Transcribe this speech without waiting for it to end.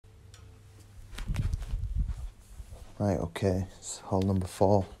Right, okay, it's hole number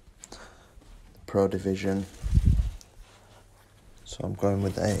 4, Pro Division. So I'm going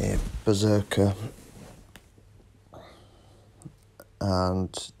with a Berserker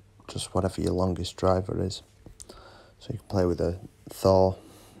and just whatever your longest driver is. So you can play with a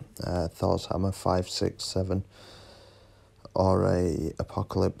Thor's Hammer 5, 6, 7, or a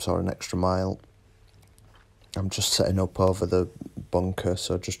Apocalypse or an Extra Mile. I'm just setting up over the bunker,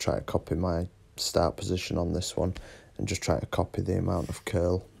 so just try to copy my start position on this one and just try to copy the amount of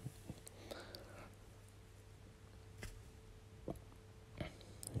curl.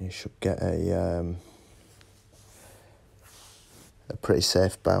 You should get a pretty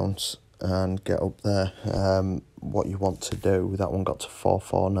safe bounce and get up there. What you want to do, that one got to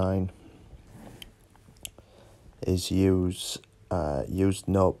 449, is use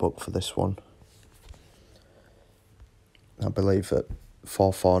notebook for this one. I believe at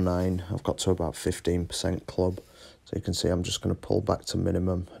 449 I've got to about 15% club, so you can see I'm just going to pull back to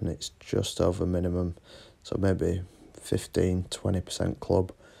minimum and it's just over minimum, so maybe 15-20%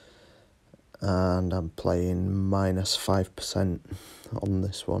 club, and I'm playing -5% on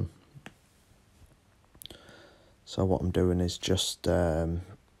this one. So what I'm doing is just setting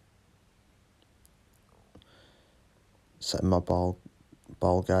my ball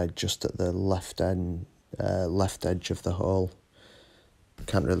guide just at the left edge of the hole.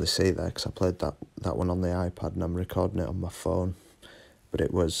 Can't really see there because I played that one on the iPad and I'm recording it on my phone, but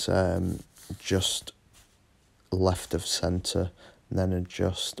it was just left of centre, and then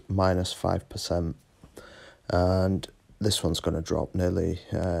adjust -5%, and this one's going to drop nearly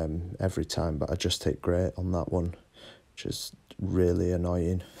every time, but I just hit great on that one, which is really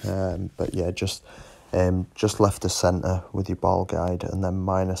annoying. But yeah, just left the centre with your ball guide and then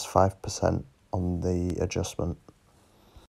 -5% on the adjustment.